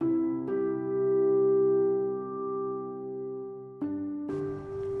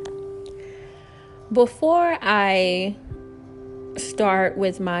Before I start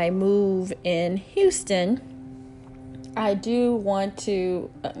with my move in Houston, I do want to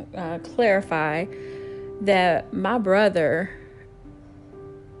clarify that my brother,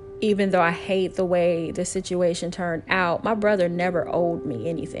 even though I hate the way the situation turned out, my brother never owed me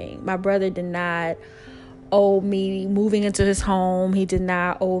anything. My brother did not owe me moving into his home. He did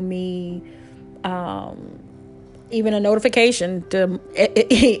not owe me even a notification to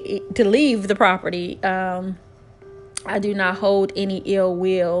leave the property. I do not hold any ill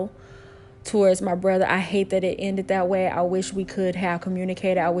will towards my brother. I hate that it ended that way. I wish we could have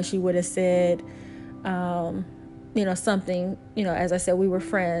communicated. I wish he would have said, something, as I said, we were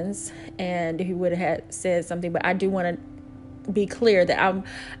friends and he would have said something, but I do want to be clear that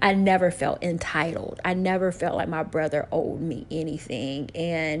I never felt entitled. I never felt like my brother owed me anything.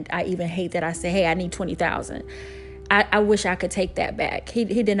 And I even hate that I say, hey, I need 20,000. I wish I could take that back. He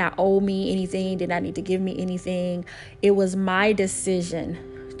did not owe me anything, did not need to give me anything. It was my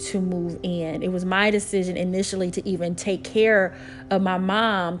decision to move in. It was my decision initially to even take care of my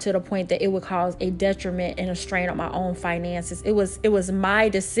mom to the point that it would cause a detriment and a strain on my own finances. It was my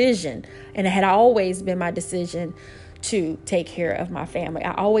decision, and it had always been my decision to take care of my family.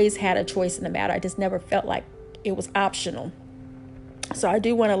 I always had a choice in the matter. I just never felt like it was optional. So I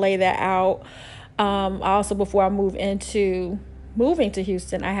do want to lay that out. Also, before I moving to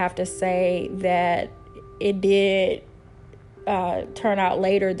Houston, I have to say that it did turn out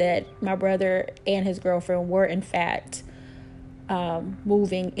later that my brother and his girlfriend were in fact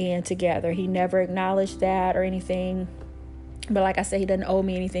moving in together. He never acknowledged that or anything. But like I said, he doesn't owe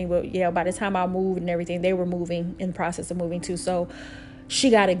me anything. But yeah, by the time I moved and everything, they were moving, in the process of moving too. So she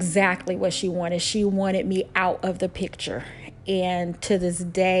got exactly what she wanted. She wanted me out of the picture. And to this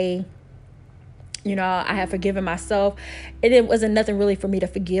day, I have forgiven myself. It wasn't nothing really for me to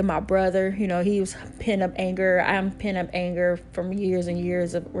forgive my brother. He was pent up anger. I'm pent up anger from years and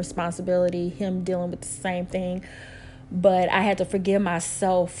years of responsibility, him dealing with the same thing. But I had to forgive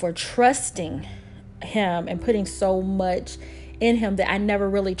myself for trusting him and putting so much in him that I never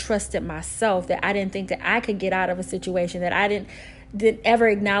really trusted myself, that I didn't think that I could get out of a situation, that I didn't ever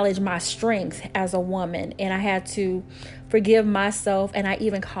acknowledge my strength as a woman. And I had to forgive myself. And I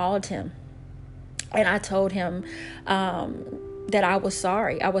even called him. And I told him that I was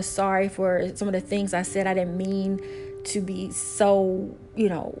sorry. I was sorry for some of the things I said. I didn't mean to be so,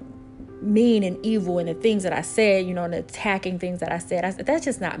 mean and evil in the things that I said, and attacking things that I said. I said, that's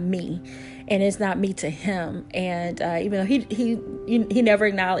just not me. And it's not me to him. And even though he never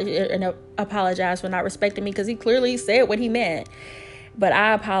acknowledged and apologized for not respecting me, because he clearly said what he meant. But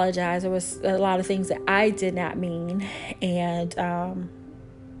I apologize. There was a lot of things that I did not mean.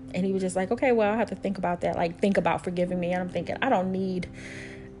 And he was just like, okay, well, I'll have to think about that. Like, think about forgiving me. And I'm thinking, I don't need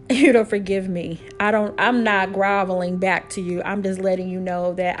you to forgive me. I'm not groveling back to you. I'm just letting you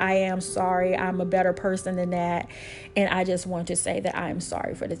know that I am sorry. I'm a better person than that. And I just want to say that I am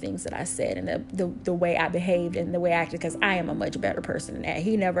sorry for the things that I said and the way I behaved and the way I acted, because I am a much better person than that.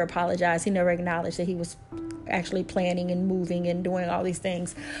 He never apologized. He never acknowledged that he was actually planning and moving and doing all these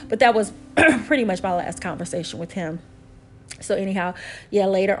things. But that was pretty much my last conversation with him. So anyhow,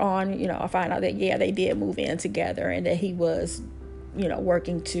 later on, I find out that, they did move in together and that he was,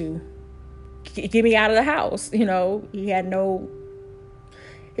 working to get me out of the house.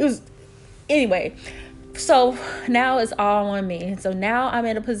 Anyway, so now it's all on me. So now I'm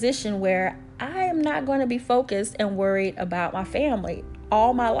in a position where I am not going to be focused and worried about my family.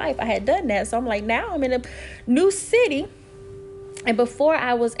 All my life I had done that. So I'm like, now I'm in a new city. And before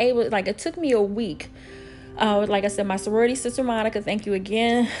I was able, it took me a week. Like I said, my sorority sister, Monica, thank you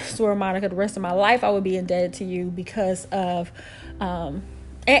again. Soror Monica, the rest of my life, I would be indebted to you because of,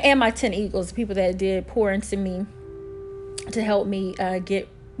 and my 10 Eagles, the people that did pour into me to help me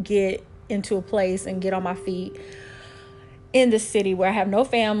get into a place and get on my feet in the city where I have no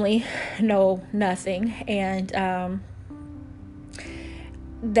family, no nothing. And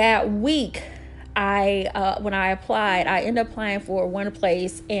that week, when I applied, I ended up applying for one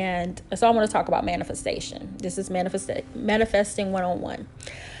place, and so I want to talk about manifestation. This is manifesting 101.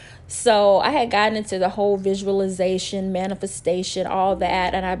 So I had gotten into the whole visualization, manifestation, all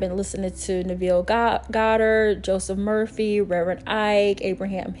that, and I've been listening to Neville Goddard, Joseph Murphy, Reverend Ike,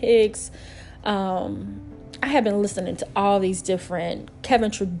 Abraham Hicks. I have been listening to all these different, Kevin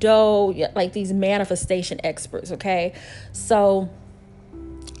Trudeau, like these manifestation experts. Okay, so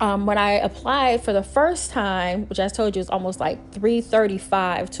when I applied for the first time, which I told you is almost like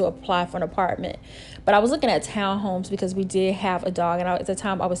 $335 to apply for an apartment. But I was looking at townhomes because we did have a dog. And at the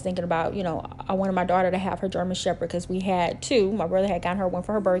time I was thinking about, I wanted my daughter to have her German Shepherd because we had two. My brother had gotten her one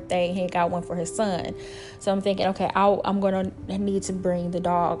for her birthday. And he had got one for his son. So I'm thinking, okay, I'm going to need to bring the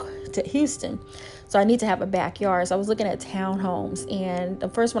dog to Houston. So I need to have a backyard. So I was looking at townhomes. And the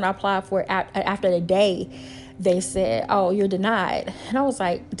first one I applied for, after the day, they said, oh, you're denied. And I was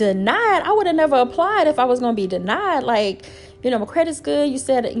like, denied? I would have never applied if I was going to be denied. Like, my credit's good. You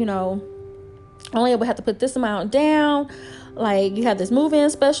said, only able to have to put this amount down. Like, you have this move-in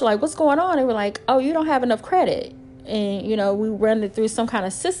special. Like, what's going on? They were like, oh, you don't have enough credit. And, we run it through some kind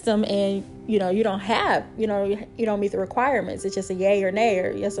of system and, you don't have, you don't meet the requirements. It's just a yay or nay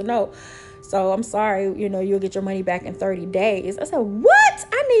or yes or no. So I'm sorry, you'll get your money back in 30 days. I said, what?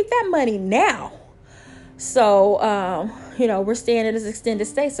 I need that money now. So, we're staying in this extended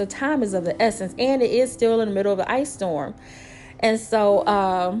stay. So time is of the essence, and it is still in the middle of the ice storm. And so,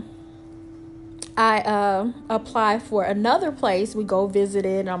 I apply for another place. We go visit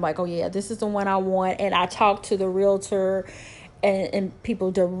it, and I'm like, oh yeah, this is the one I want. And I talk to the realtor and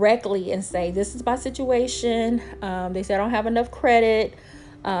people directly and say, this is my situation. They say I don't have enough credit.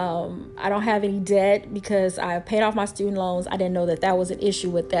 I don't have any debt because I paid off my student loans. I didn't know that was an issue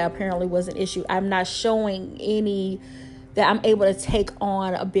with that. Apparently was an issue. I'm not showing that I'm able to take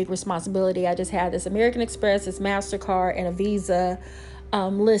on a big responsibility. I just had this American Express, this MasterCard, and a Visa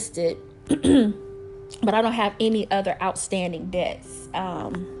listed. But I don't have any other outstanding debts.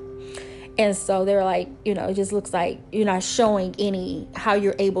 And so they're like, it just looks like you're not showing how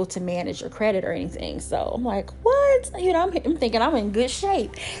you're able to manage your credit or anything. So I'm like, what? I'm thinking I'm in good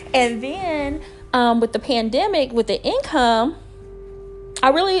shape. And then with the pandemic, with the income, I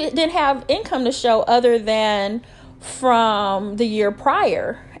really didn't have income to show other than from the year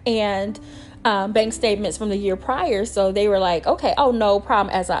prior and bank statements from the year prior. So they were like, okay, oh, no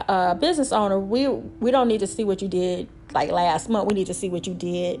problem. As a business owner, we don't need to see what you did like last month. We need to see what you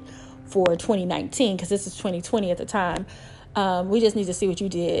did for 2019, because this is 2020 at the time. We just need to see what you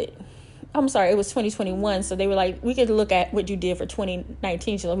did. I'm sorry, it was 2021. So they were like, we could look at what you did for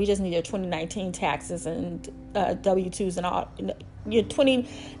 2019. So we just need your 2019 taxes and W-2s and all, your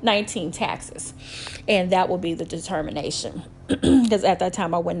 2019 taxes. And that will be the determination. Because at that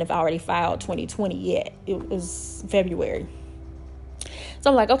time, I wouldn't have already filed 2020 yet. It was February. So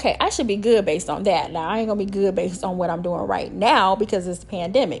I'm like, okay, I should be good based on that. Now, I ain't going to be good based on what I'm doing right now because it's the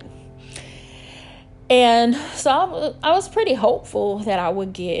pandemic. And so I was pretty hopeful that I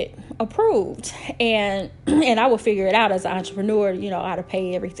would get approved and I would figure it out as an entrepreneur, how to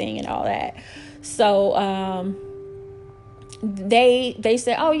pay everything and all that. So they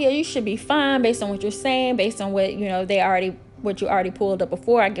said, oh yeah, you should be fine based on what you're saying, based on what, what you already pulled up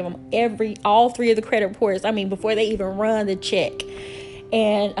before. I give them all three of the credit reports. I mean, before they even run the check.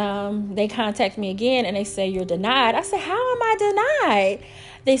 And they contact me again and they say, you're denied. I said, how am I denied?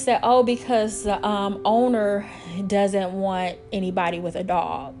 They said, oh, because the owner doesn't want anybody with a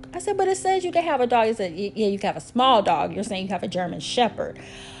dog. I said, but it says you can have a dog. He said, yeah, you can have a small dog. You're saying you have a German Shepherd.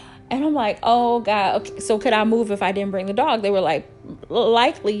 And I'm like, oh, God, okay, so could I move if I didn't bring the dog? They were like,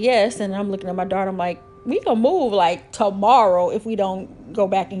 likely, yes. And I'm looking at my daughter. I'm like, we can move like tomorrow if we don't go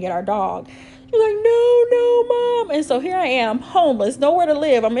back and get our dog. She's like, no, Mom. And so here I am, homeless, nowhere to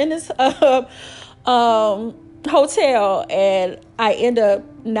live. I'm in this hotel, and I end up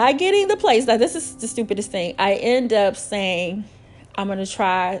not getting the place. Now, this is the stupidest thing. I end up saying I'm going to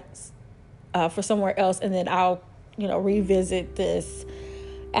try for somewhere else, and then I'll, revisit this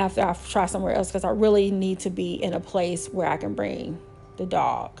after I try somewhere else, because I really need to be in a place where I can bring the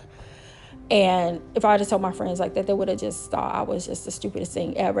dog. And if I just told my friends like that, they would have just thought I was just the stupidest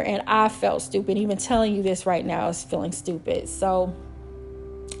thing ever. And I felt stupid. Even telling you this right now is feeling stupid. So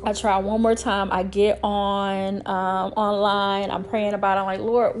I try one more time. I get on online. I'm praying about it. I'm like,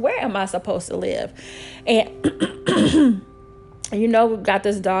 Lord, where am I supposed to live? And we got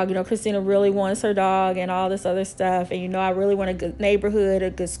this dog. Christina really wants her dog and all this other stuff. And I really want a good neighborhood, a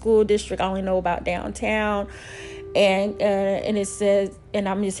good school district. I only know about downtown. And it says, and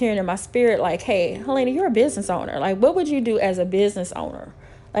I'm just hearing in my spirit, like, hey, Helena, you're a business owner. Like, what would you do as a business owner?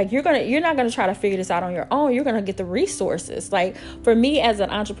 Like, you're not going to try to figure this out on your own. You're going to get the resources. Like, for me as an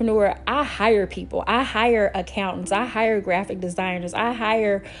entrepreneur, I hire people. I hire accountants. I hire graphic designers. I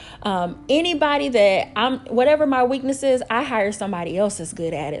hire anybody that whatever my weakness is, I hire somebody else that's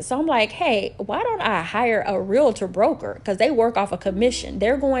good at it. So I'm like, hey, why don't I hire a realtor broker? Because they work off a commission.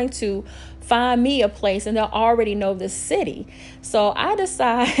 They're going to find me a place, and they'll already know the city. So I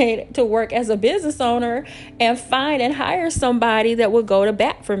decided to work as a business owner and find and hire somebody that would go to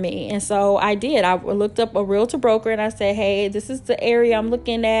bat for me. And so I did. I looked up a realtor broker and I said, hey, this is the area I'm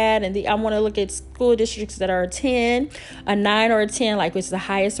looking at, and I want to look at school districts that are a 10, a 9, or a 10, like which is the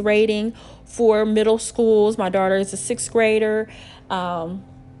highest rating for middle schools. My daughter is a 6th grader.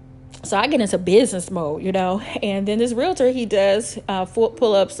 So I get into business mode, and then this realtor, he does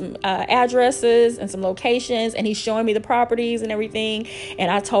pull up some addresses and some locations, and he's showing me the properties and everything. And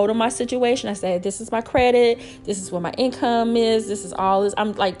I told him my situation. I said, this is my credit. This is what my income is. This is all this.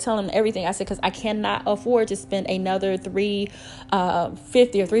 I'm like telling him everything. I said, because I cannot afford to spend another $350 or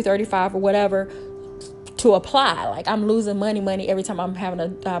 $335 or whatever to apply. Like, I'm losing money every time I'm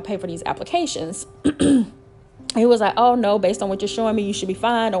having to pay for these applications. He was like, oh, no, based on what you're showing me, you should be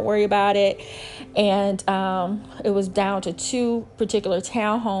fine. Don't worry about it. And it was down to 2 particular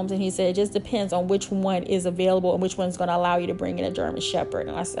townhomes. And he said, it just depends on which one is available and which one's going to allow you to bring in a German Shepherd.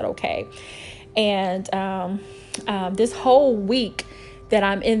 And I said, okay. And this whole week that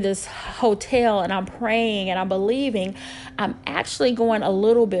I'm in this hotel and I'm praying and I'm believing, I'm actually going a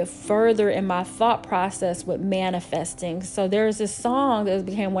little bit further in my thought process with manifesting. So there's this song that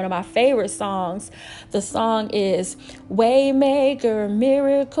became one of my favorite songs. The song is Waymaker,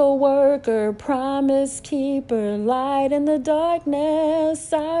 Miracle Worker, Promise Keeper, Light in the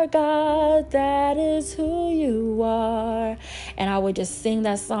Darkness, our God, that is who you are. And I would just sing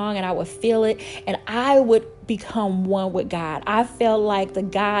that song and I would feel it, and I would become one with God. I felt like the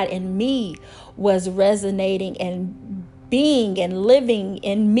God in me was resonating and being and living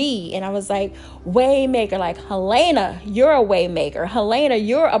in me. And I was like, Waymaker, like, Helena, you're a waymaker. Helena,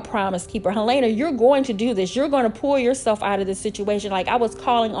 you're a promise keeper. Helena, you're going to do this. You're going to pull yourself out of this situation. Like, I was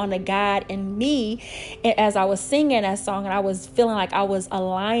calling on the God in me. And as I was singing that song, and I was feeling like I was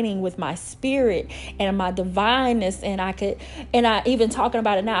aligning with my spirit and my divineness. And I even talking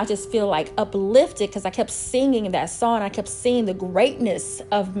about it now, I just feel like uplifted because I kept singing that song. I kept seeing the greatness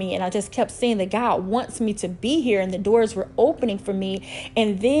of me. And I just kept seeing that God wants me to be here, and the doors were opening for me.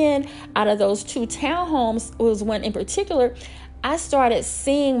 And then out of those 2 townhomes, was one in particular, I started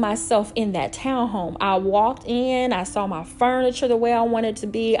seeing myself in that townhome. I walked in, I saw my furniture the way I wanted it to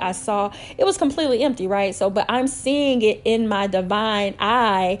be. I saw it was completely empty, right? So, but I'm seeing it in my divine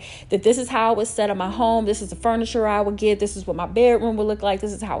eye that this is how I would set up my home. This is the furniture I would get. This is what my bedroom would look like.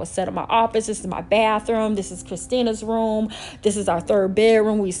 This is how I would set up my office. This is my bathroom. This is Christina's room. This is our 3rd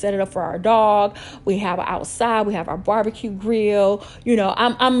bedroom. We set it up for our dog. We have outside. We have our barbecue grill.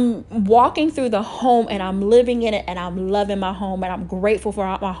 I'm walking through the home and I'm living in it and I'm loving my home. And I'm grateful for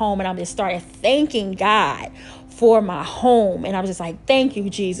my home, and I'm just started thanking God for my home. And I was just like, thank you,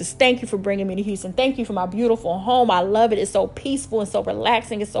 Jesus. Thank you for bringing me to Houston. Thank you for my beautiful home. I love it. It's so peaceful and so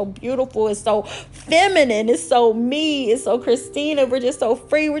relaxing. It's so beautiful. It's so feminine. It's so me. It's so Christina. We're just so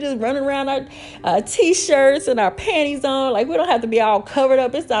free. We're just running around our t-shirts and our panties on. Like, we don't have to be all covered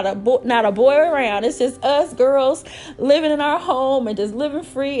up. It's not a boy around. It's just us girls living in our home and just living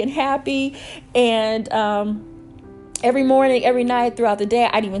free and happy. And every morning, every night, throughout the day,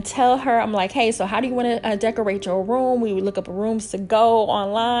 I'd even tell her, I'm like, hey, so how do you want to decorate your room? We would look up rooms to go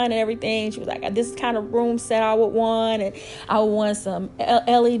online and everything. She was like, this is the kind of room set I would want. And I would want some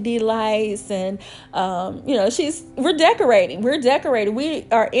LED lights. And, we're decorating. We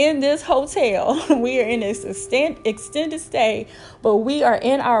are in this hotel. We are in this extended stay. But we are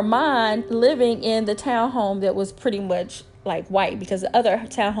in our mind living in the townhome that was pretty much like white, because the other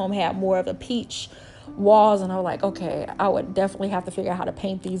townhome had more of a peach walls, and I was like, okay, I would definitely have to figure out how to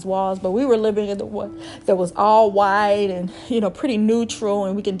paint these walls. But we were living in the one that was all white and pretty neutral,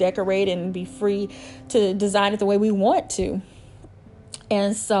 and we can decorate it and be free to design it the way we want to.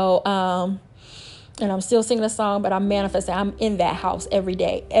 And so and I'm still singing the song, but I'm manifesting. I'm in that house every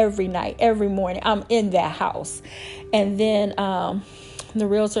day, every night, every morning. I'm in that house. And then the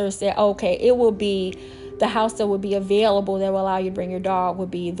realtor said, okay, it will be the house that would be available that will allow you to bring your dog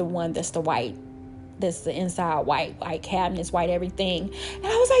would be the one that's the white. That's the inside white cabinets, white everything. And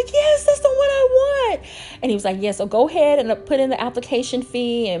I was like, yes, that's the one I want. And he was like, yes, so go ahead and put in the application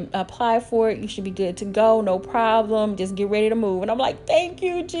fee and apply for it. You should be good to go. No problem. Just get ready to move. And I'm like, thank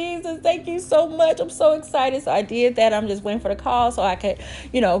you, Jesus. Thank you so much. I'm so excited. So I did that. I'm just waiting for the call so I could,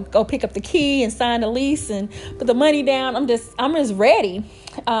 go pick up the key and sign the lease and put the money down. I'm just ready.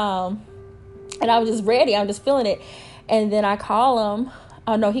 And I was just ready. I'm just feeling it. And then I call him.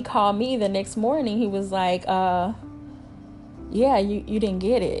 Oh, no, he called me the next morning. He was like, yeah, you didn't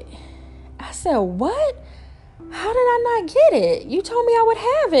get it. I said, what? how did I not get it? You told me I would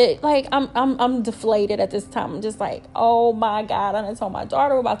have it. Like, I'm deflated at this time. I'm just like, oh my God. I told my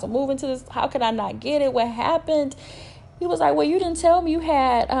daughter we're about to move into this. How could I not get it? What happened? He was like, well, you didn't tell me you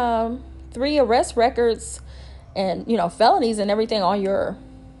had 3 arrest records and, felonies and everything on your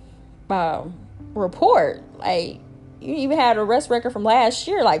report. Like, you even had an arrest record from last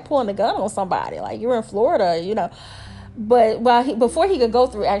year, like pulling a gun on somebody. Like, you were in Florida, But before he could go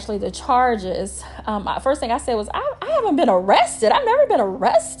through actually the charges, first thing I said was, I haven't been arrested. I've never been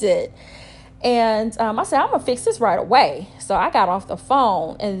arrested. And I said, I'm going to fix this right away. So I got off the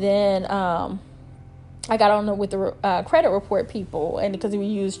phone, and then I got on with the credit report people. And because we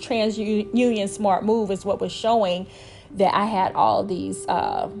used TransUnion Smart Move is what was showing that I had all these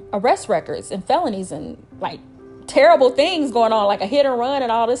arrest records and felonies and like terrible things going on, like a hit and run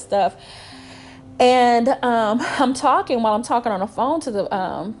and all this stuff. And while I'm talking on the phone to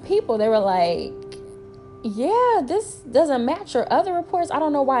the people, they were like, yeah, this doesn't match your other reports. I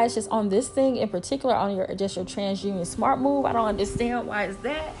don't know why it's just on this thing in particular, on your TransUnion Smart Move. I don't understand why it's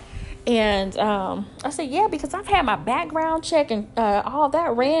that. And I said, yeah, because I've had my background check and all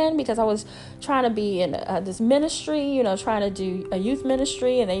that ran because I was trying to be in this ministry, trying to do a youth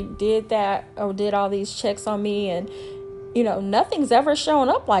ministry. And they did that, or did all these checks on me. And nothing's ever shown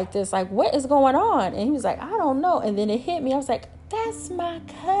up like this. Like, what is going on? And he was like, I don't know. And then it hit me. I was like, that's my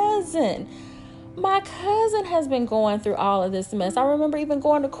cousin. My cousin has been going through all of this mess. I remember even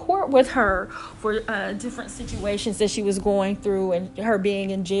going to court with her for different situations that she was going through and her being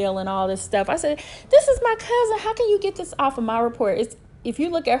in jail and all this stuff. I said, this is my cousin. How can you get this off of my report? If you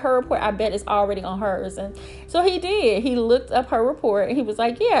look at her report, I bet it's already on hers. And so he did. He looked up her report and he was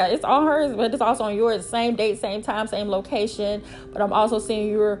like, yeah, it's on hers, but it's also on yours. Same date, same time, same location. But I'm also seeing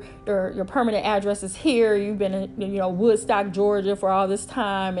your permanent address is here. You've been in, Woodstock, Georgia for all this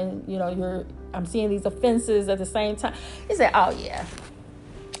time. And, I'm seeing these offenses at the same time. He said, oh, yeah.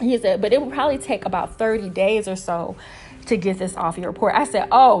 He said, but it would probably take about 30 days or so to get this off your report. I said,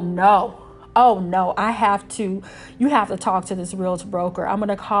 oh, no, you have to talk to this realtor broker. I'm going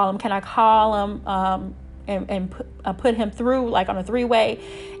to call him. Can I call him and put him through like on a 3-way?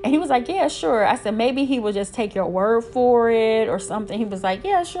 And he was like, yeah, sure. I said, maybe he would just take your word for it or something. He was like,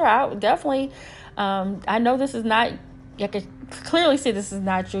 yeah, sure. I would definitely. I know this is not, I could clearly see this is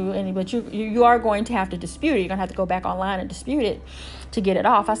not you, but you are going to have to dispute it. You're going to have to go back online and dispute it to get it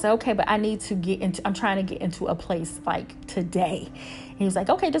off. I said, okay, but I'm trying to get into a place like today. And he was like,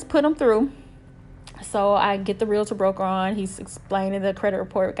 okay, just put him through. So I get the realtor broker on. He's explaining, the credit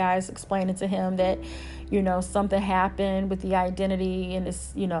report guys explaining to him that, something happened with the identity and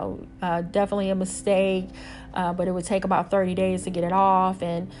it's, definitely a mistake. But it would take about 30 days to get it off.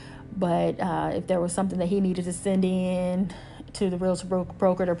 But if there was something that he needed to send in to the realtor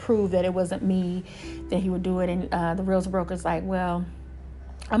broker to prove that it wasn't me, then he would do it. And the realtor broker's like, well,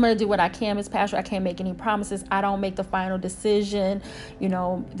 I'm going to do what I can, Ms. Pastor. I can't make any promises. I don't make the final decision.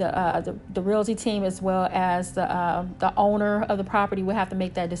 The realty team as well as the owner of the property will have to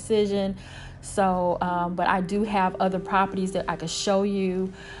make that decision. So, but I do have other properties that I could show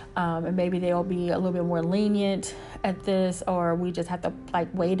you, and maybe they'll be a little bit more lenient at this, or we just have to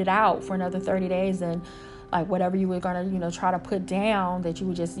wait it out for another 30 days and whatever you were going to, try to put down, that you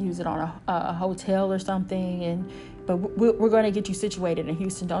would just use it on a hotel or something. But we're going to get you situated in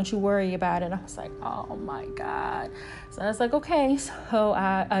Houston. Don't you worry about it. And I was like, oh my God. So I was like, okay. So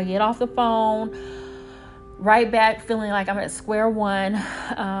I get off the phone, right back feeling like I'm at square one.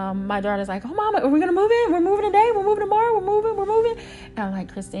 My daughter's like, oh, Mama, are we going to move in? We're moving today. We're moving tomorrow. We're moving. And I'm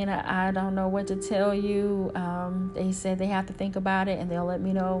like, Christina, I don't know what to tell you. They said they have to think about it and they'll let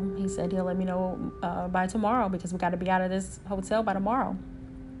me know. He said he'll let me know by tomorrow because we got to be out of this hotel by tomorrow.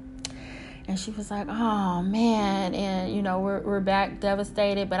 And she was like, oh, man. And, we're back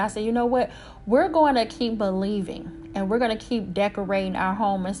devastated. But I said, you know what? We're going to keep believing and we're going to keep decorating our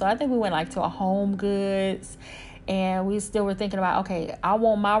home. And so I think we went to a Home Goods. And we still were thinking about, okay, I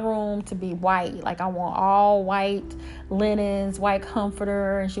want my room to be white. I want all white linens, white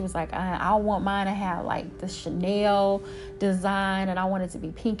comforter. And she was like, I want mine to have the Chanel design. And I want it to be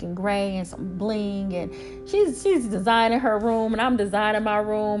pink and gray and some bling. And she's designing her room and I'm designing my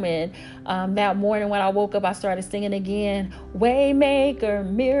room. And that morning when I woke up, I started singing again. Waymaker,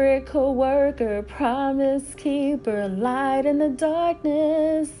 miracle worker, promise keeper, light in the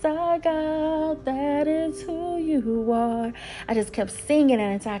darkness. Our God, that is who you you are. I just kept singing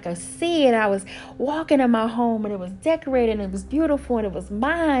it until I could see it. I was walking in my home and it was decorated and it was beautiful and it was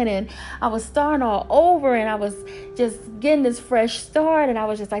mine, and I was starting all over and I was just getting this fresh start, and I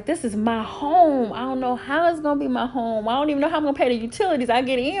was just like, this is my home. I don't know how it's gonna be my home. I don't even know how I'm gonna pay the utilities. I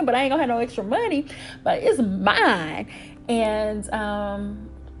get in, but I ain't gonna have no extra money, but it's mine. And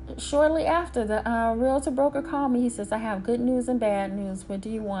shortly after, the realtor broker called me. He says, I have good news and bad news. What do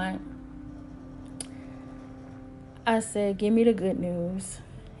you want? I said, give me the good news.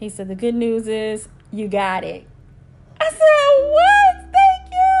 He said, the good news is you got it. I said, what?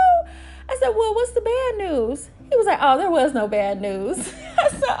 Thank you. I said, well, what's the bad news? He was like, oh, there was no bad news. I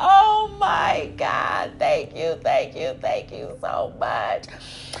said, oh my God, thank you so much.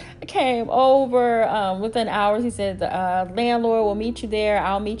 I came over within hours. He said, the landlord will meet you there.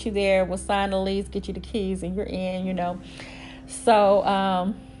 I'll meet you there. We'll sign the lease, get you the keys, and you're in, So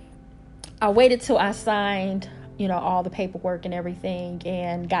I waited till I signed all the paperwork and everything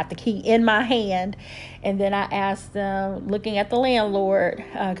and got the key in my hand. And then I asked them, looking at the landlord,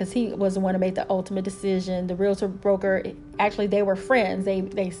 because he was the one to make the ultimate decision. The realtor broker, actually, they were friends.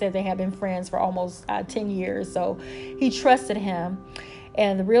 They said they had been friends for almost 10 years. So he trusted him.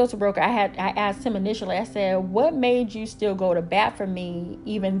 And the realtor broker, I asked him initially, I said, what made you still go to bat for me,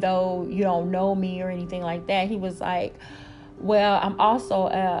 even though you don't know me or anything like that? He was like, well, I'm also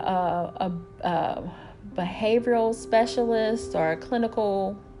a behavioral specialist or a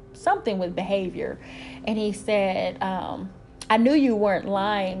clinical something with behavior. And he said, I knew you weren't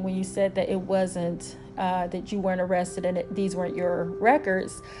lying when you said that it wasn't that you weren't arrested and these weren't your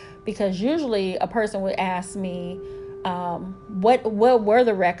records, because usually a person would ask me what were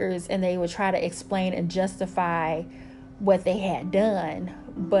the records, and they would try to explain and justify what they had done.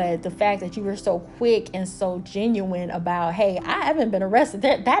 But the fact that you were so quick and so genuine about, hey, I haven't been arrested,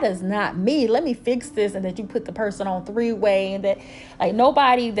 that is not me, let me fix this, and that you put the person on three-way, and that like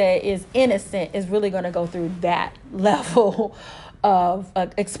nobody that is innocent is really going to go through that level of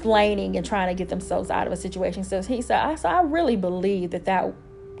explaining and trying to get themselves out of a situation. So he said, I really believe that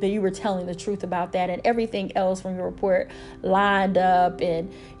you were telling the truth about that, and everything else from your report lined up,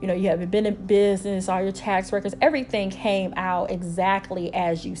 and you haven't been in business, all your tax records, everything came out exactly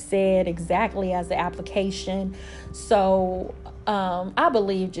as you said, exactly as the application. So I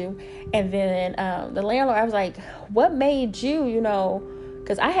believed you. And then the landlord, I was like, what made you,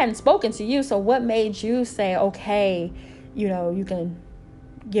 because I hadn't spoken to you, so what made you say, okay, you can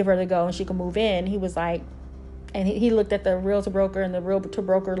give her the go and she can move in? He was like, and he looked at the realtor broker, and the realtor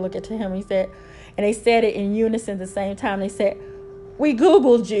broker looked at him. He said, and they said it in unison at the same time. They said, we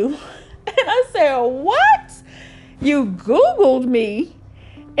Googled you. And I said, what? You Googled me?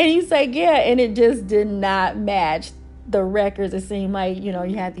 And he said, yeah. And it just did not match the records. It seemed like, you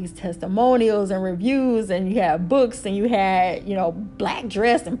had these testimonials and reviews, and you had books, and you had, black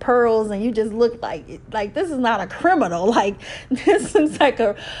dress and pearls, and you just looked like this is not a criminal. Like, this is like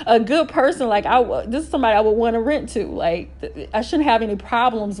a good person. Like, this is somebody I would want to rent to. Like, I shouldn't have any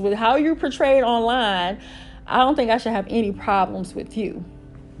problems with how you're portrayed online. I don't think I should have any problems with you.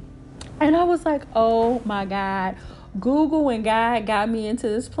 And I was like, oh my God. Google and God got me into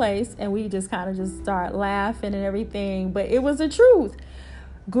this place, and we just kind of just start laughing and everything. But it was the truth.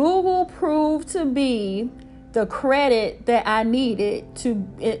 Google proved to be the credit that I needed to.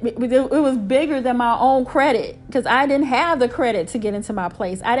 It was bigger than my own credit, because I didn't have the credit to get into my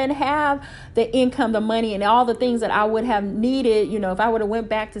place. I didn't have the income, the money, and all the things that I would have needed. If I would have went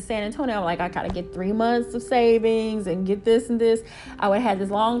back to San Antonio, I'm like, I gotta get 3 months of savings and get this and this. I would have had this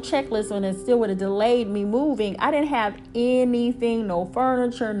long checklist, and it still would have delayed me moving. I didn't have anything, no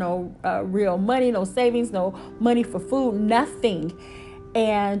furniture, no real money, no savings, no money for food, nothing.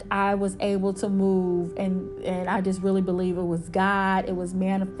 And I was able to move, and I just really believe it was God. It was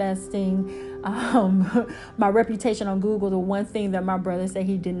manifesting. My reputation on Google, the one thing that my brother said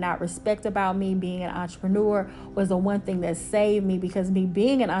he did not respect about me being an entrepreneur, was the one thing that saved me, because me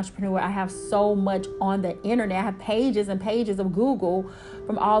being an entrepreneur, I have so much on the internet. I have pages and pages of Google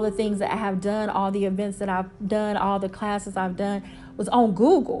from all the things that I have done, all the events that I've done, all the classes I've done was on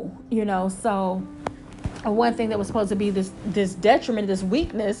Google, so one thing that was supposed to be this detriment, this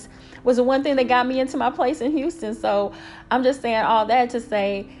weakness, was the one thing that got me into my place in Houston. So I'm just saying all that to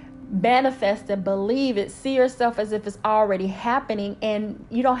say, manifest it, believe it, see yourself as if it's already happening, and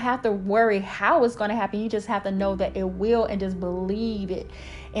you don't have to worry how it's going to happen. You just have to know that it will, and just believe it.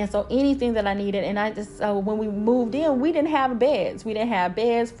 And so anything that I needed, and when we moved in, we didn't have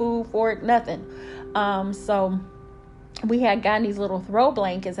beds, food, fork, nothing. So we had gotten these little throw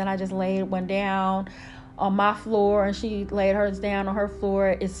blankets, and I just laid one down on my floor, and she laid hers down on her floor.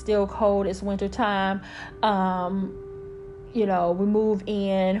 It's still cold. It's winter time. We move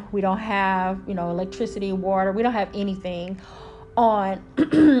in. We don't have, electricity, water. We don't have anything on.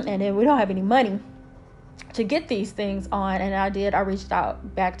 And then we don't have any money to get these things on. And I reached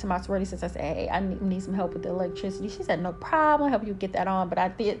out back to my sorority sister. I said, hey, I need some help with the electricity. She said, no problem, I'll help you get that on. But I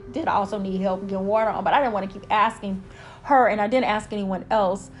did also need help getting water on, but I didn't want to keep asking her, and I didn't ask anyone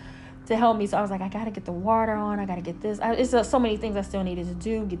else to help me. So I was like, I got to get the water on. I got to get this. It's so many things I still needed to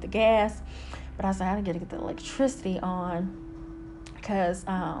do, get the gas. But I was like, I got to get the electricity on, because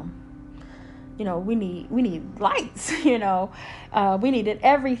we need lights. We needed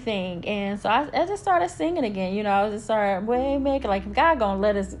everything. And so I just started singing again. I just started making, like, if God gonna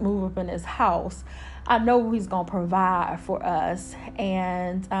let us move up in his house, I know he's gonna provide for us.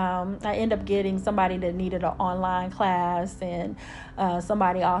 And I ended up getting somebody that needed an online class, and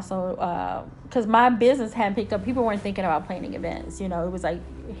somebody also, because my business hadn't picked up. People weren't thinking about planning events. It was like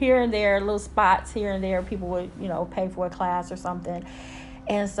here and there, little spots here and there, people would pay for a class or something.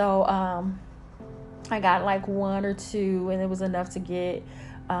 And so I got like one or two, and it was enough to get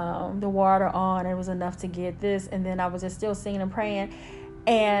the water on. It was enough to get this. And then I was just still singing and praying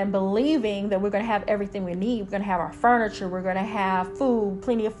and believing that we're going to have everything we need. We're going to have our furniture. We're going to have food,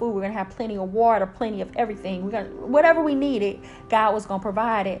 plenty of food. We're going to have plenty of water, plenty of everything. Whatever we needed, God was going to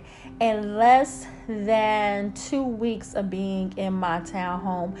provide it. And less than 2 weeks of being in my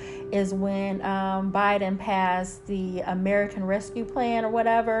townhome is when Biden passed the American Rescue Plan or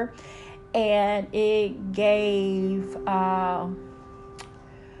whatever. And it gave,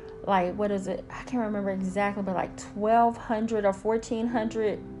 what is it? I can't remember exactly, but like $1,200 or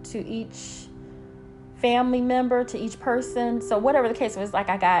 $1,400 to each family member, to each person. So whatever the case was, like,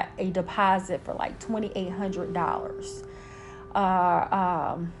 I got a deposit for like $2,800.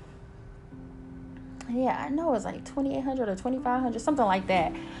 I know it was like $2,800 or $2,500, something like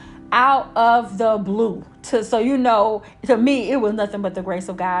that, out of the blue. To me, it was nothing but the grace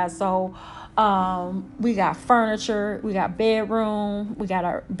of God. So we got furniture, we got bedroom, we got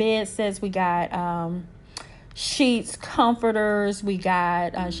our bed sets, we got sheets, comforters, we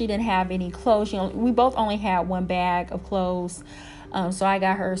got she didn't have any clothes. We both only had one bag of clothes. So I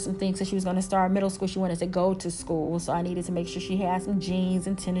got her some things. So she was going to start middle school. She wanted to go to school. So I needed to make sure she had some jeans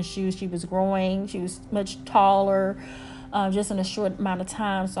and tennis shoes. She was growing. She was much taller, just in a short amount of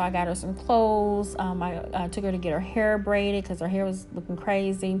time. So I got her some clothes. I took her to get her hair braided because her hair was looking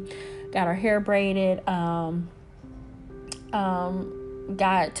crazy. Got her hair braided. Got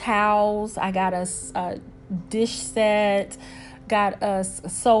towels. I got us a dish set. Got us a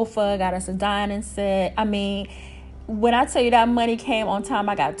sofa. Got us a dining set. I mean, when I tell you that money came on time,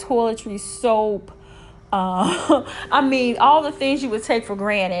 I got toiletries, soap. I mean, all the things you would take for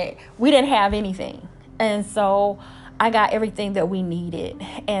granted. We didn't have anything. And so I got everything that we needed.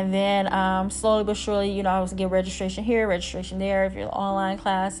 And then slowly but surely, I was getting registration here, registration there, if you're online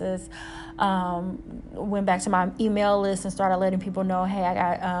classes. Went back to my email list and started letting people know, hey, I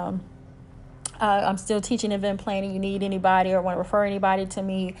got I'm still teaching event planning. You need anybody or want to refer anybody to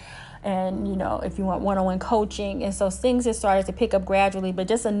me. And, if you want one-on-one coaching. And so things just started to pick up gradually, but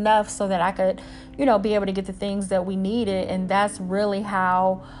just enough so that I could, be able to get the things that we needed. And that's really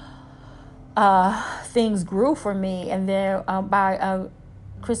how things grew for me. And then by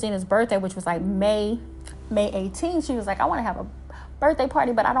Christina's birthday, which was like May 18th, she was like, I want to have a birthday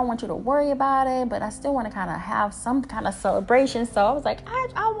party, but I don't want you to worry about it, but I still want to kind of have some kind of celebration. So I was like,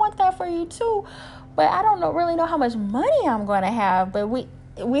 I want that for you too, but I don't really know how much money I'm going to have. But we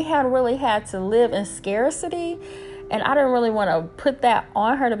had really had to live in scarcity, and I didn't really want to put that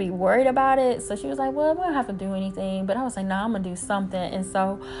on her to be worried about it. So she was like, well, we don't have to do anything. But I was like, no, I'm gonna do something. And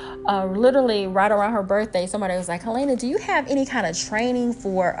so literally right around her birthday, somebody was like, Helena, do you have any kind of training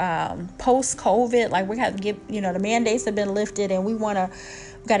for post-COVID? Like, we have to get, the mandates have been lifted, and we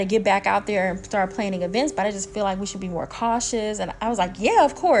got to get back out there and start planning events, but I just feel like we should be more cautious. And I was like, yeah,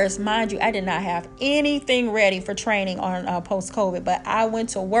 of course. Mind you, I did not have anything ready for training on post-COVID, but I went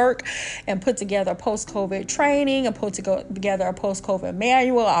to work and put together a post-COVID training and put together a post-COVID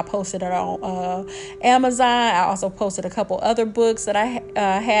manual. I posted it on Amazon. I also posted a couple other books that I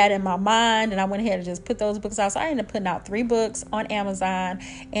had in my mind, and I went ahead and just put those books out. So I ended up putting out 3 books on Amazon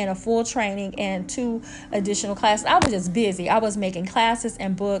and a full training and 2 additional classes. I was just busy. I was making classes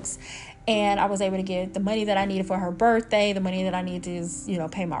and books, and I was able to get the money that I needed for her birthday, the money that I needed to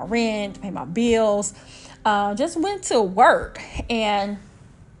pay my rent, pay my bills. Just went to work. And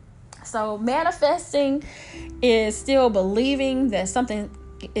so manifesting is still believing that something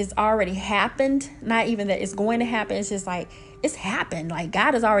it's already happened. Not even that it's going to happen. It's just like, it's happened. Like,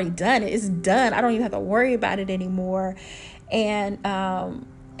 God has already done it. It's done. I don't even have to worry about it anymore. And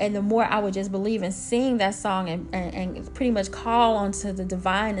the more I would just believe and sing that song and pretty much call onto the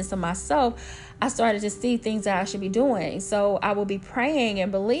divineness of myself, I started to see things that I should be doing. So I will be praying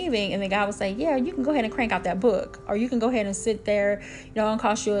and believing, and then God will say, yeah, you can go ahead and crank out that book, or you can go ahead and sit there, it'll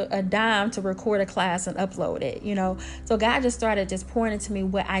cost you a dime to record a class and upload it, So God just started just pouring into me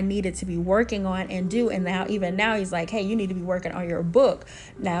what I needed to be working on and do. And even now he's like, hey, you need to be working on your book.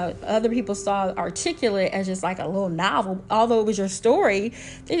 Now, other people saw Articulate as just like a little novel, although it was your story.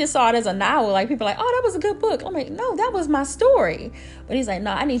 They just saw it as a novel. Like, people are like, oh, that was a good book. I'm like, no, that was my story. But he's like,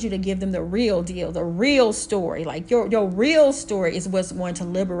 no, I need you to give them the real deal, the real story. Like, your real story is what's going to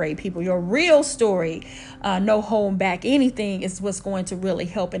liberate people. Your real story, no holding back anything, is what's going to really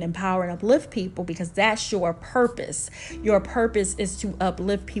help and empower and uplift people, because that's your purpose. Your purpose is to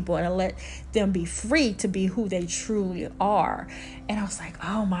uplift people and let them be free to be who they truly are. And I was like,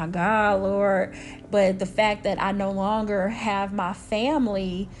 oh my God, Lord. But the fact that I no longer have my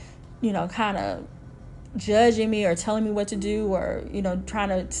family, kind of judging me or telling me what to do, or trying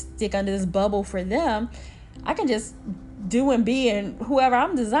to stick under this bubble for them, I can just do and be and whoever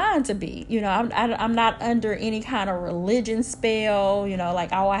I'm designed to be. I'm not under any kind of religion spell, like,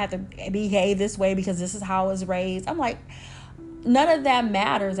 oh, I have to behave this way because this is how I was raised. I'm like, none of that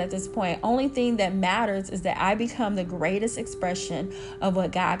matters at this point. Only thing that matters is that I become the greatest expression of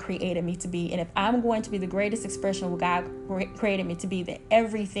what God created me to be. And if I'm going to be the greatest expression of what God created me to be, then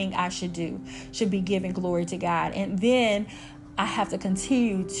everything I should do should be giving glory to God. And then I have to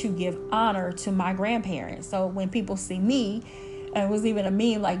continue to give honor to my grandparents. So when people see me, and it was even a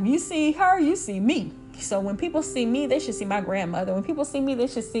meme, like, you see her, you see me. So when people see me, they should see my grandmother. When people see me, they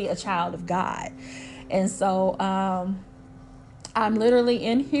should see a child of God. And so, I'm literally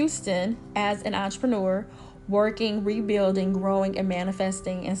in Houston as an entrepreneur, working, rebuilding, growing, and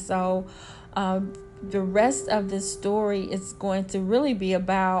manifesting. And so the rest of this story is going to really be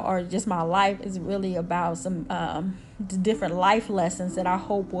about, or just my life is really about some different life lessons that I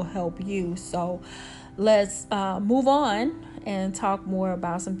hope will help you. So let's move on and talk more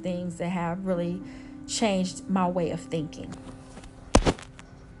about some things that have really changed my way of thinking.